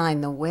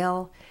 sign the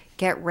will,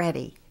 get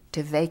ready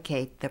to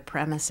vacate the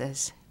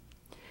premises.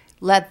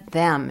 Let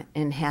them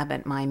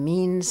inhabit my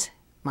means,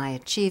 my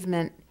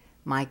achievement,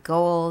 my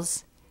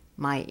goals,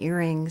 my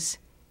earrings,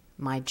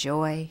 my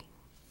joy.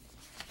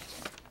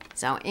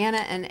 So Anna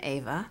and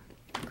Ava,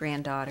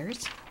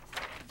 granddaughters.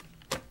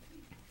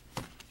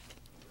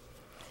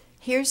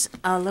 Here's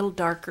a little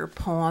darker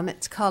poem.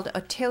 It's called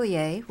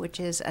Ottilie,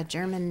 which is a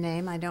German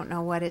name. I don't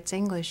know what its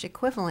English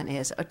equivalent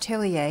is.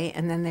 Ottilie,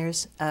 and then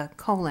there's a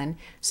colon,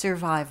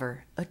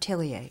 survivor,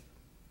 Ottilie.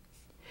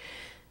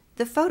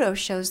 The photo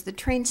shows the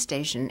train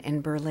station in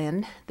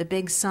Berlin, the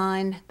big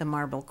sign, the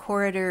marble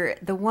corridor,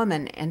 the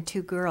woman and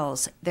two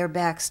girls, their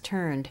backs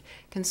turned,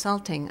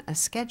 consulting a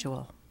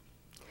schedule.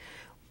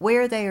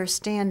 Where they are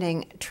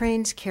standing,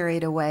 trains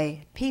carried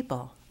away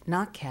people,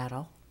 not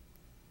cattle.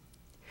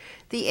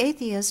 The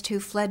atheist who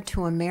fled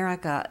to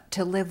America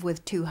to live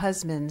with two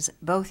husbands,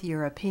 both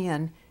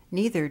European,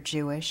 neither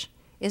Jewish,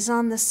 is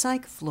on the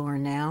psych floor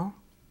now.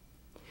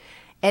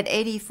 At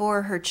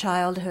 84, her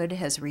childhood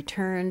has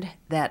returned,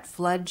 that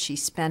flood she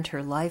spent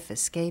her life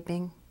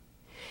escaping.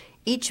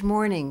 Each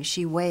morning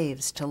she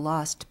waves to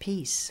lost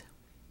peace.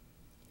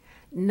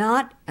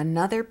 Not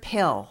another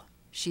pill,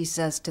 she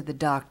says to the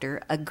doctor,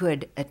 a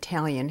good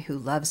Italian who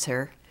loves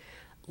her.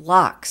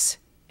 Locks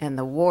and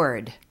the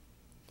ward.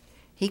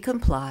 He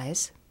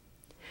complies.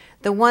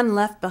 The one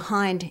left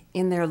behind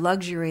in their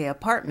luxury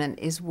apartment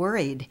is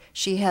worried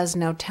she has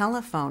no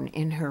telephone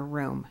in her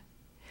room.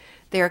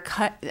 Their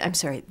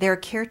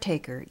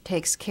caretaker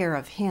takes care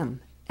of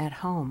him at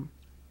home.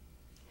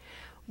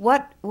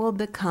 What will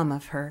become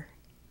of her?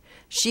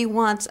 She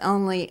wants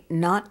only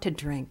not to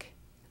drink,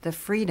 the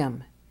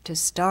freedom to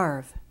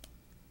starve.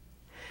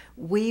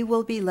 We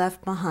will be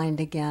left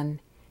behind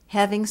again,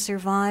 having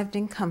survived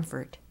in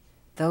comfort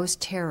those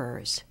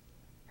terrors,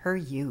 her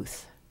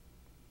youth.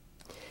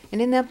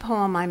 And in that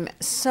poem, I'm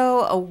so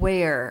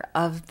aware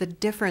of the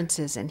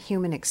differences in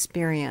human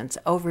experience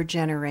over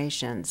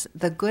generations,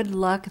 the good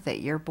luck that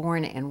you're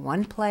born in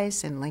one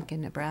place in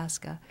Lincoln,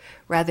 Nebraska,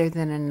 rather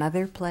than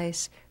another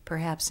place,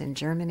 perhaps in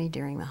Germany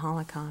during the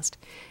Holocaust,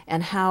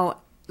 and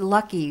how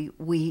lucky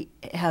we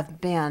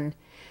have been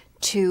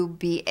to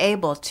be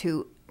able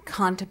to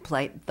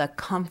contemplate the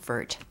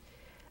comfort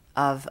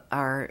of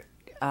our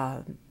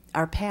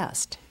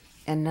past,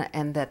 and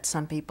that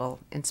some people,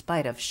 in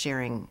spite of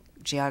sharing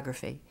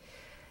geography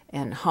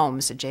and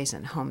homes,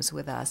 adjacent homes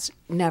with us,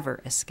 never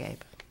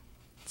escape.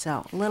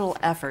 So, little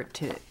effort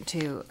to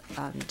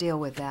deal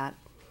with that.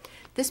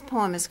 This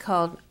poem is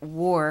called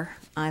War.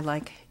 I,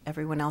 like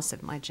everyone else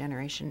of my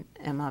generation,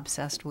 am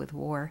obsessed with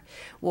war.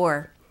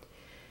 War.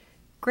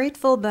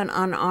 Grateful but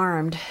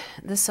unarmed,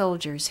 the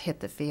soldiers hit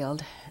the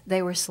field.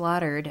 They were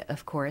slaughtered,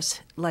 of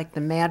course, like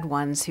the mad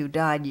ones who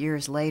died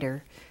years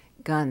later,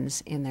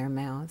 guns in their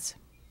mouths.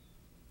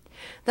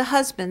 The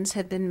husbands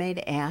have been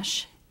made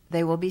ash.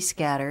 They will be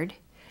scattered.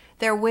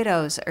 Their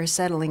widows are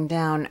settling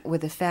down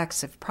with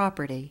effects of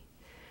property.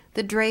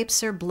 The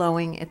drapes are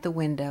blowing at the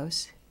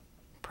windows.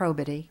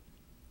 Probity.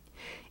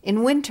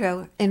 In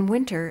winter,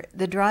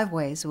 the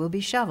driveways will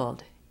be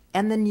shoveled,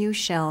 and the new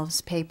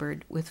shelves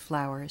papered with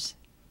flowers.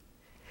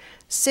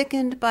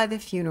 Sickened by the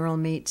funeral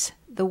meats,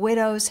 the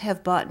widows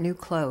have bought new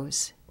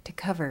clothes to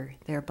cover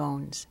their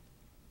bones.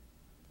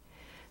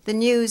 The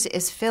news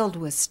is filled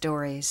with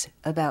stories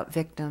about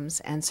victims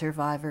and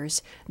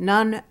survivors.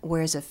 None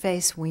wears a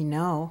face we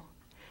know.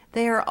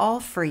 They are all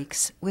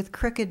freaks with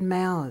crooked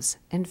mouths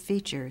and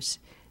features,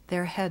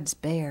 their heads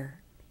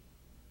bare.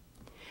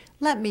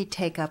 Let me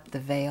take up the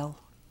veil,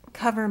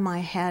 cover my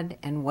head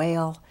and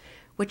wail,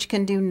 which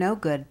can do no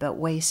good but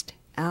waste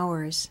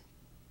hours.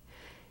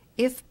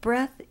 If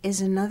breath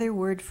is another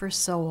word for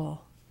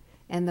soul,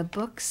 and the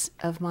books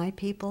of my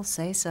people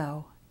say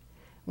so,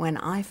 when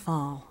I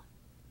fall,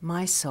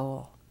 my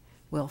soul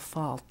will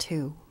fall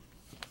too.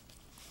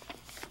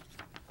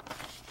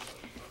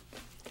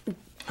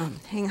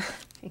 Hang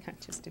on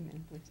just a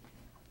minute, please.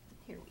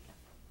 Here we go.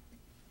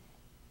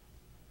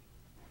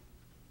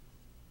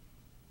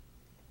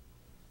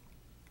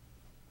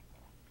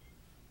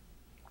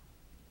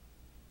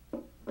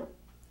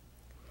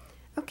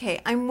 Okay,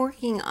 I'm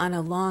working on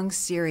a long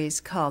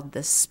series called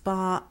The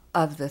Spa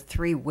of the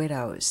Three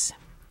Widows.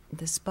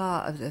 The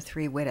Spa of the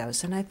Three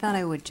Widows. And I thought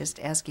I would just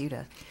ask you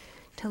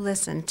to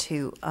listen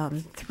to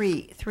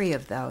three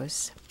of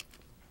those.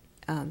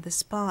 The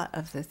Spa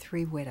of the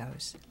Three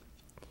Widows.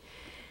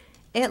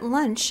 At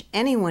lunch,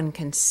 anyone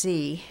can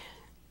see,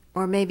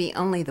 or maybe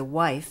only the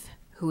wife,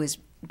 who is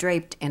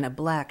draped in a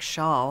black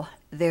shawl,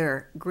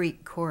 their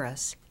Greek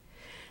chorus,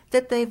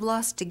 that they've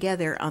lost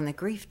together on the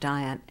grief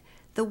diet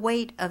the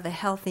weight of a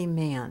healthy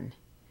man,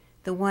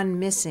 the one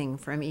missing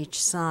from each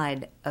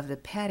side of the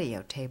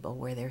patio table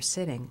where they're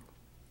sitting.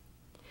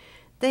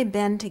 They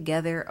bend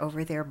together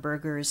over their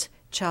burgers,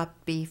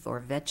 chopped beef or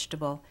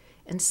vegetable,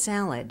 and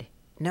salad,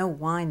 no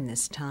wine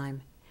this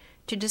time,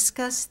 to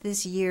discuss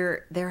this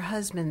year their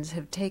husbands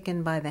have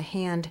taken by the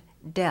hand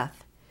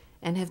death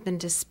and have been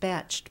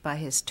dispatched by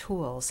his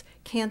tools,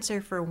 cancer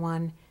for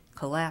one,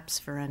 collapse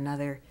for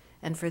another,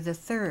 and for the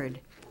third,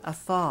 a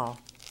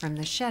fall from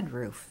the shed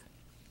roof.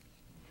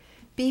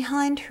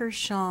 Behind her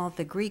shawl,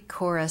 the Greek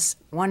chorus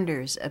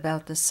wonders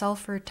about the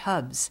sulfur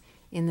tubs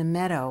in the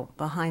meadow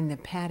behind the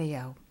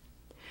patio.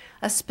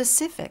 A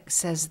specific,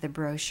 says the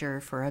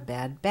brochure, for a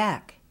bad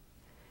back.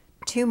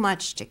 Too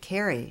much to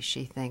carry,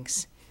 she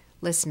thinks,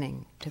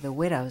 listening to the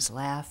widows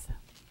laugh.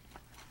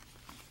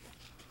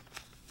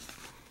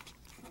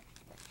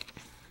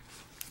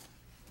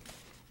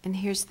 And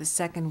here's the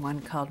second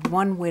one called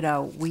One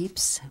Widow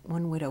Weeps.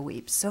 One Widow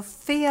Weeps.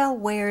 Sophia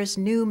wears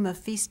new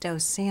Mephisto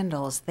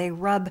sandals. They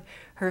rub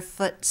her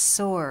foot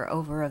sore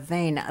over a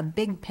vein, a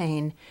big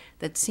pain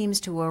that seems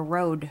to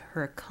erode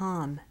her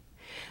calm.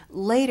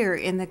 Later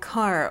in the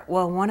car,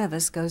 while one of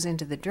us goes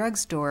into the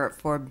drugstore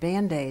for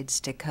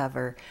Band-Aids to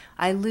cover,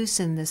 I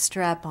loosen the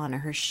strap on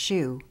her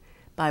shoe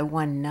by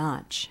one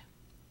notch.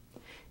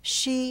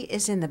 She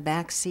is in the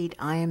back seat.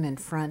 I am in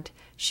front.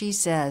 She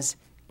says,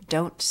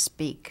 "Don't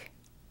speak."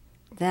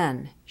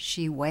 Then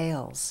she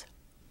wails.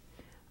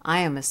 I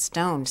am a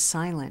stone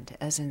silent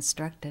as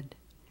instructed.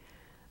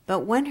 But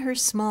when her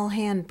small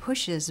hand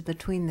pushes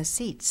between the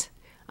seats,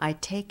 I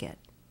take it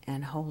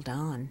and hold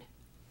on.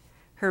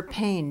 Her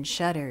pain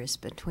shudders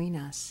between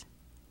us.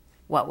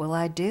 What will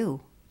I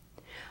do?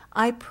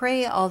 I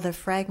pray all the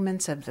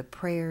fragments of the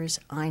prayers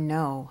I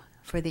know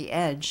for the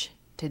edge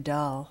to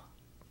dull.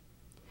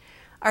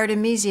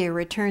 Artemisia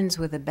returns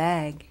with a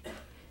bag.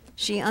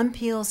 She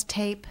unpeels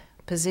tape,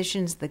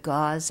 positions the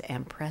gauze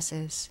and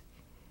presses,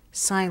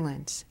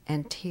 silence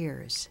and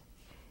tears.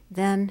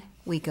 Then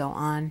we go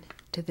on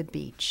to the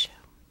beach.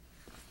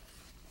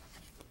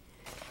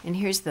 And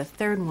here's the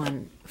third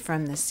one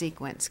from the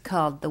sequence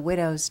called The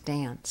Widow's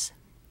Dance.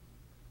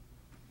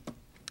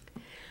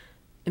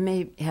 It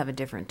may have a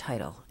different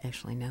title,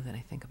 actually, now that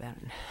I think about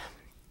it.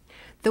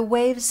 The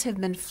waves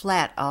have been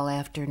flat all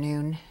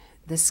afternoon,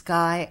 the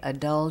sky a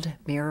dulled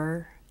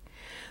mirror.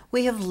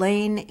 We have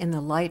lain in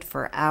the light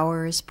for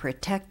hours,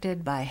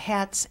 protected by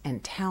hats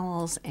and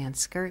towels and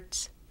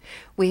skirts.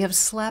 We have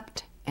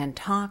slept and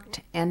talked,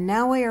 and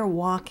now we are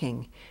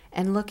walking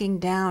and looking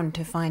down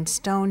to find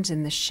stones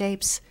in the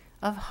shapes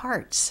of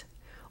hearts,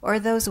 or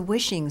those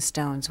wishing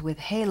stones with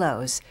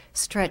halos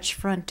stretched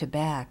front to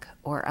back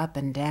or up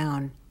and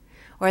down,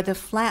 or the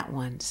flat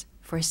ones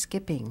for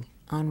skipping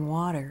on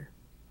water.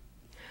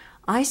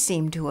 I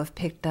seem to have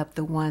picked up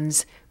the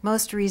ones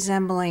most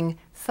resembling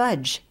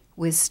fudge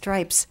with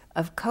stripes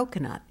of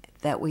coconut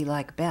that we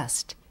like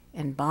best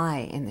and buy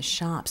in the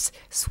shops,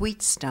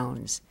 sweet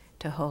stones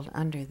to hold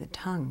under the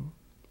tongue.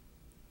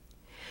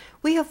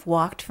 We have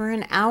walked for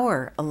an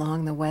hour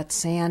along the wet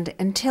sand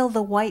until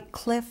the white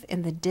cliff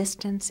in the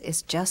distance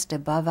is just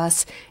above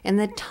us and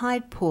the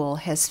tide pool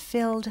has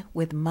filled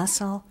with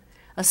mussel,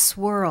 a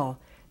swirl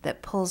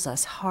that pulls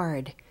us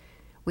hard.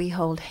 We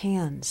hold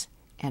hands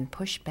and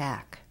push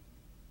back.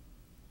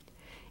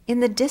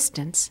 In the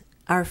distance,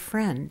 our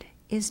friend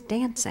is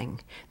dancing.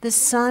 The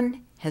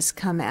sun has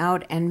come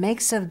out and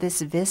makes of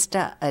this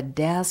vista a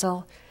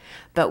dazzle,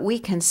 but we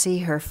can see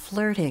her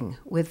flirting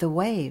with the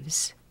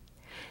waves.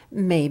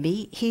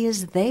 Maybe he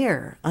is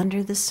there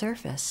under the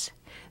surface.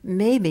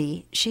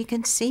 Maybe she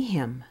can see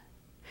him.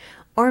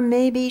 Or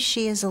maybe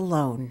she is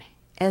alone,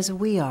 as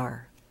we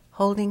are,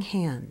 holding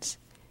hands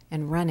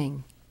and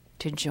running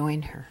to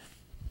join her.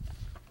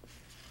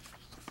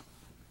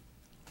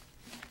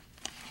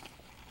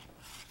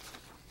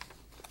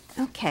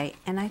 Okay,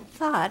 and I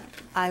thought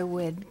I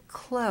would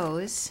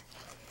close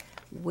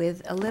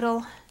with a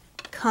little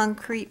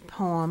concrete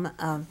poem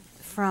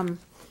from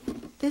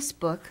this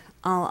book,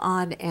 All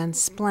Odd and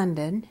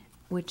Splendid,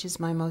 which is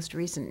my most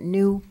recent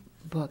new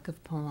book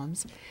of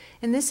poems.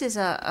 And this is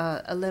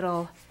a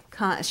little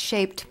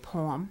shaped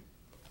poem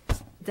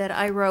that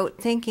I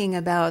wrote thinking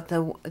about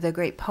the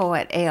great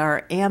poet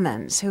A.R.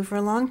 Ames, who for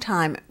a long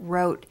time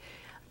wrote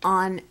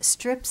on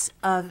strips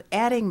of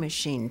adding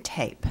machine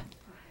tape.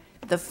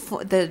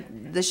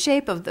 The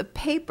shape of the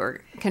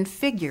paper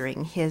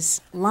configuring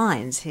his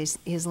lines,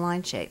 his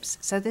line shapes.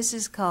 So this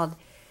is called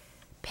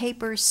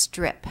Paper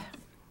Strip.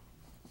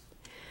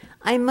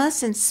 I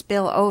mustn't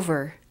spill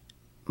over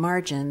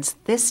margins.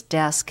 This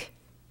desk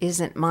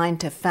isn't mine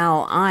to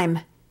foul. I'm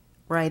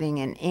writing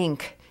in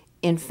ink.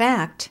 In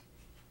fact,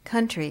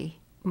 country,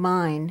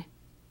 mine,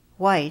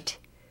 white,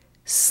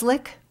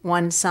 slick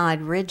one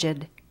side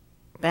rigid,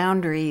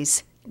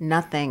 boundaries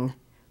nothing,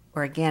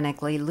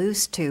 organically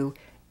loose to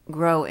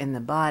grow in the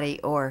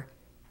body, or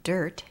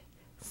dirt,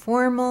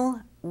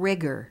 formal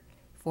rigor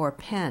for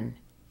pen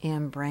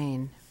and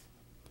brain.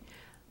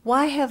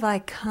 Why have I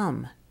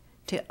come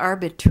to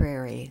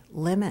arbitrary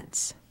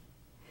limits?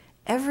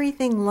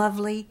 Everything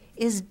lovely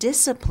is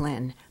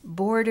discipline,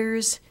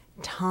 borders,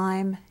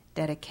 time,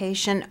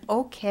 dedication.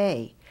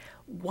 Okay,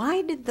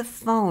 why did the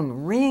phone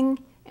ring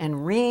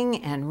and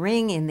ring and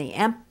ring in the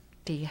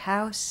empty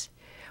house?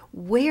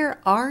 Where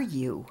are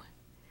you?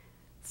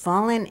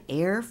 Fallen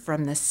air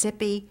from the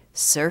sippy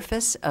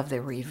surface of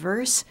the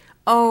reverse?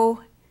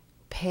 Oh,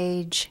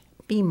 page,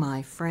 be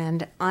my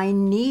friend. I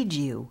need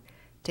you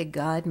to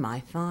guide my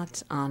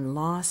thoughts on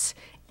loss,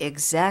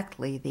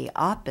 exactly the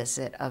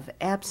opposite of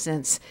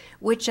absence,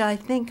 which I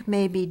think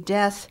may be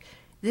death.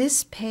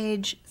 This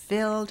page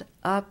filled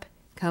up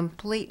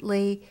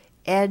completely,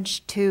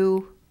 edge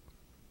to.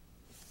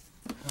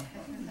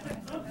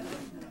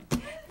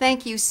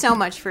 Thank you so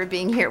much for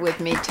being here with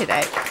me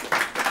today.